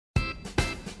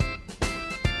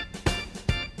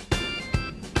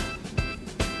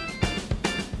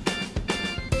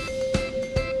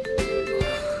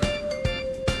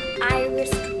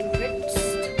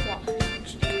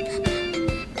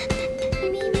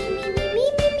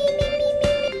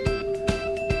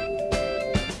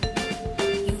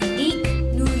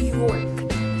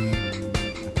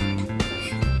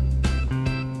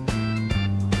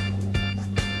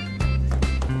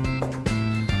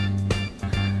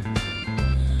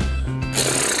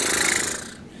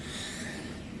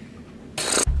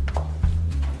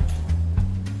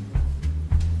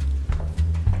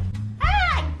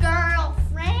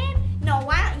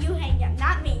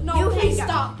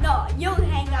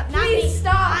up. Not me. Please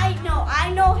stop. I know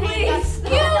hang up. Please,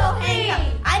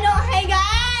 I know hang up.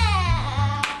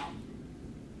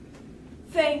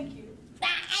 Thank you.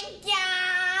 Thank you.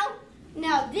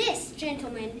 Now this,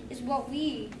 gentlemen, is what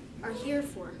we are here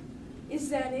for. Is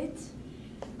that it?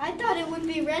 I thought it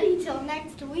wouldn't be ready till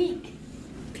next week.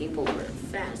 People work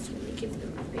fast when they give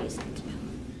them a raise.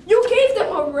 You gave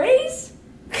them a raise?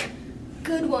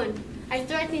 Good one. I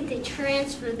threatened to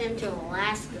transfer them to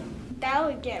Alaska. That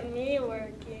would get me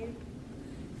working.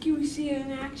 Can we see it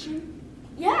in action?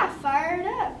 Yeah, fire it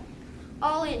up.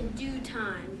 All in due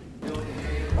time.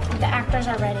 The actors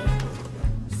are ready.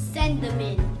 Send them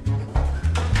in.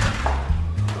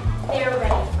 They're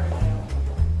ready for you.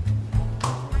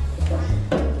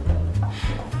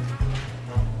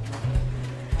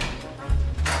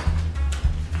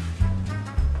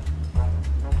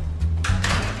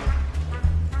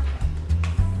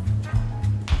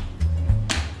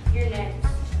 You're next.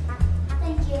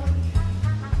 Thank you.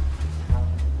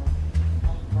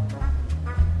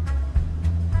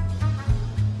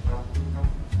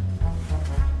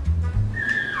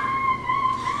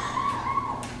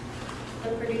 The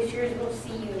producers will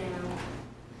see you now.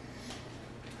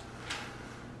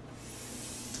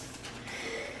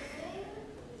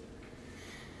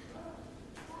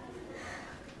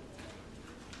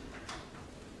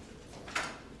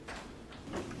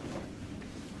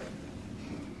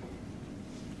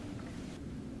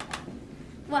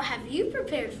 What have you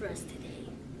prepared for us today?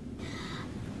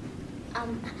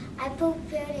 I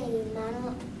prepared a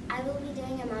monologue. I will be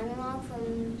doing a monologue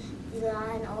from the Law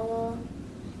and Order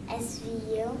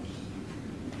SVU.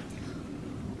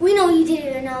 We know you did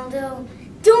it, Ronaldo.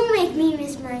 Don't make me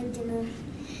miss my dinner.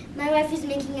 My wife is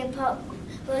making a pot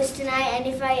roast tonight, and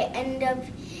if I end up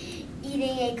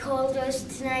eating a cold roast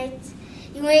tonight,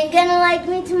 you ain't gonna like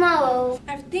me tomorrow.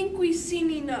 I think we've seen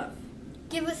enough.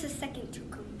 Give us a second to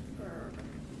confirm.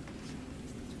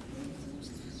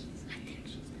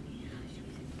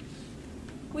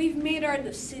 We've made our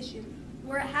decision.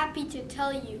 We're happy to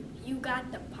tell you, you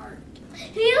got the part.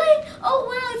 Really? Oh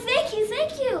wow, thank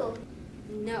you.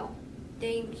 No,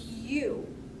 thank you.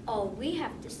 All we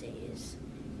have to say is,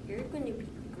 you're going to be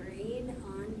great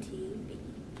on TV.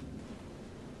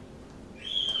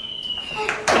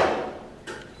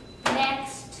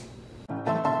 Next.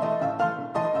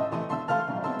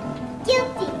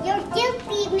 Guilty, you're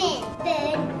guilty, man.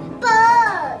 Food,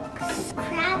 bugs.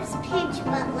 Crabs pinch,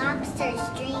 but lobsters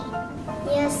dream.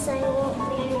 Yes, I won't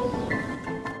marry you.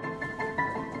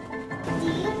 Do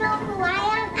you know who I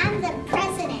am? I'm the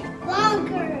president.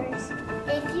 Bonkers.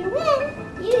 If you win,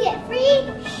 you get free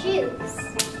shoes.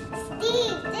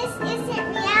 Steve, this isn't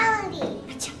reality.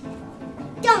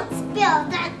 Don't spill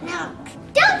that milk.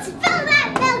 Don't spill that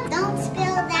milk. Don't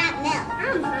spill that milk.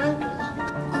 I'm hungry.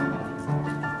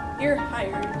 You're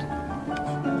hired.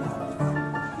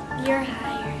 You're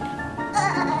hired.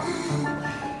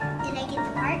 Did I get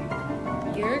the part?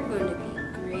 You're going to be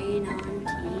great on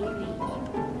TV.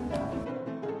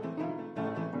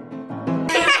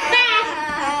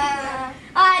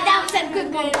 That was a good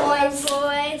one,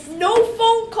 boys. No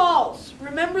phone calls.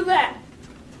 Remember that.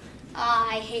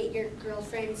 I hate your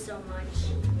girlfriend so much.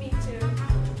 Me too.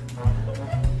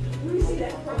 Let me see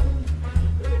that phone.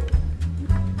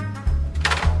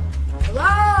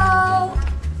 Hello?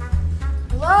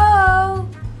 Hello?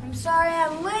 I'm sorry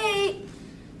I'm late.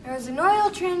 There was an oil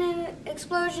train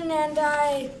explosion and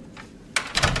gosh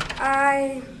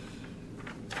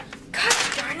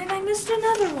darn it, I missed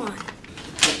another one.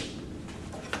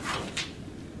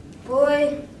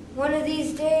 Boy, one of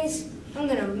these days, I'm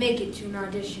gonna make it to an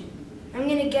audition. I'm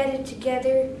gonna get it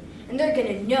together, and they're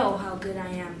gonna know how good I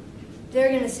am.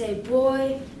 They're gonna say,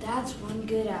 boy, that's one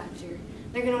good actor.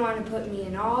 They're gonna want to put me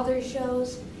in all their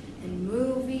shows and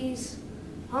movies.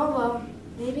 Oh well,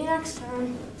 maybe next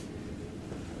time.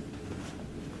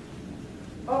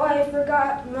 Oh, I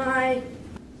forgot my...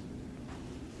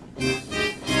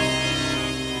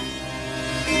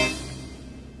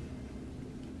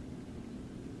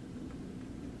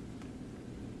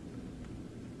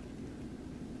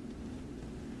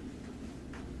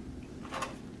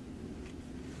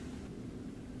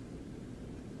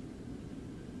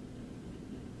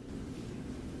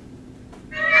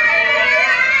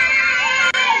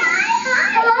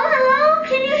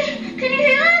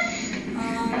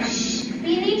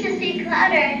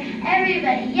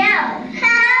 Everybody yell,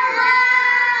 hello!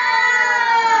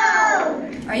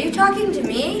 Are you talking to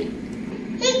me?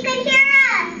 He could hear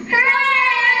us!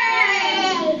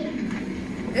 Hooray!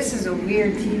 This is a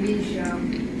weird TV show.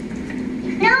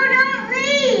 No, don't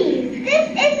leave! This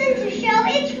isn't a show,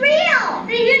 it's real!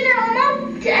 They use a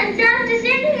remote to adjust the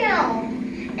signal.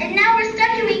 And now we're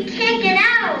stuck and we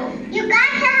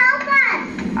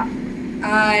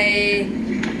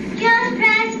Just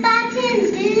press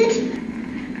buttons, dude.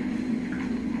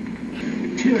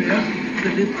 Bacteria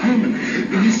that live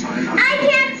permanently inside our I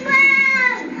can't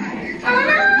swim! Oh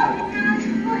no!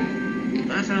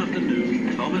 That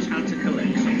afternoon, Thomas had to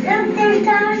collect some. Look, there's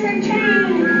Thomas and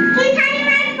Train. He's heading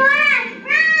right for us!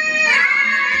 Run!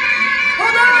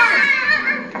 Hold on!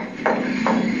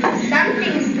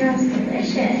 Something smells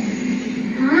delicious.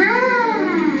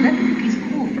 Let the cookies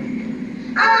cool.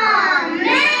 Oh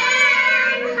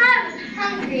man! I'm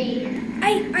hungry. I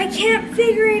can't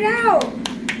figure it out.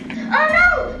 Oh no!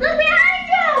 Look behind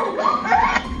you!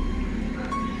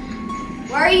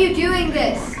 Why are you doing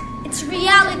this? It's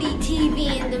reality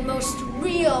TV in the most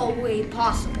real way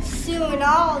possible. Soon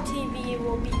all TV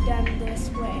will be done this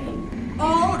way.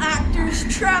 All actors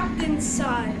trapped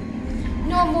inside.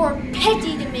 No more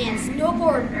petty demands, no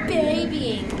more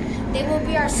babying. They will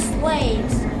be our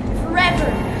slaves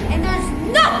forever, and there's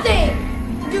nothing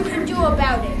you can do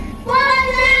about it.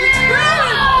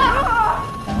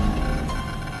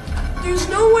 There's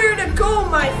nowhere to go,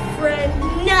 my friend.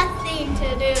 Nothing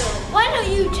to do. Why don't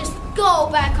you just go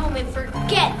back home and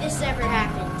forget this ever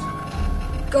happened?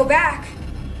 Go back.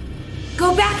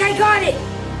 Go back, I got it.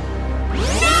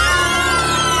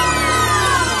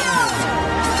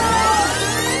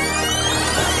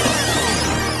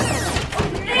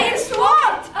 It's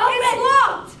locked! It's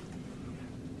locked!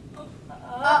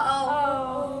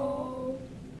 Uh-oh.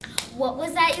 What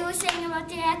was that you were saying about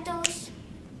the actors?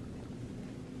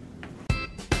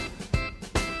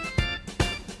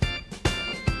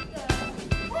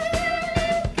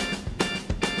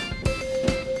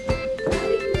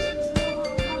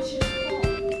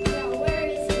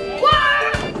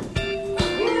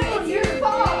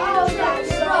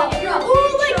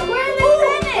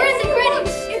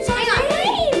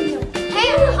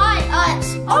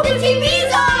 Oh, the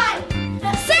TV's on!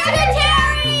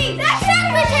 Secretary! That's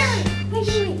secretary!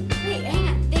 Wait, hang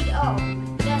on.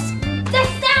 The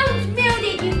sound's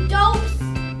muted, you dopes!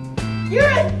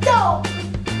 You're a dope!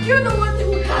 You're the one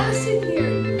who got us in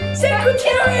here.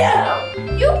 Secretariat!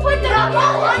 You put the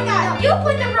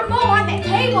remote on the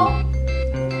table.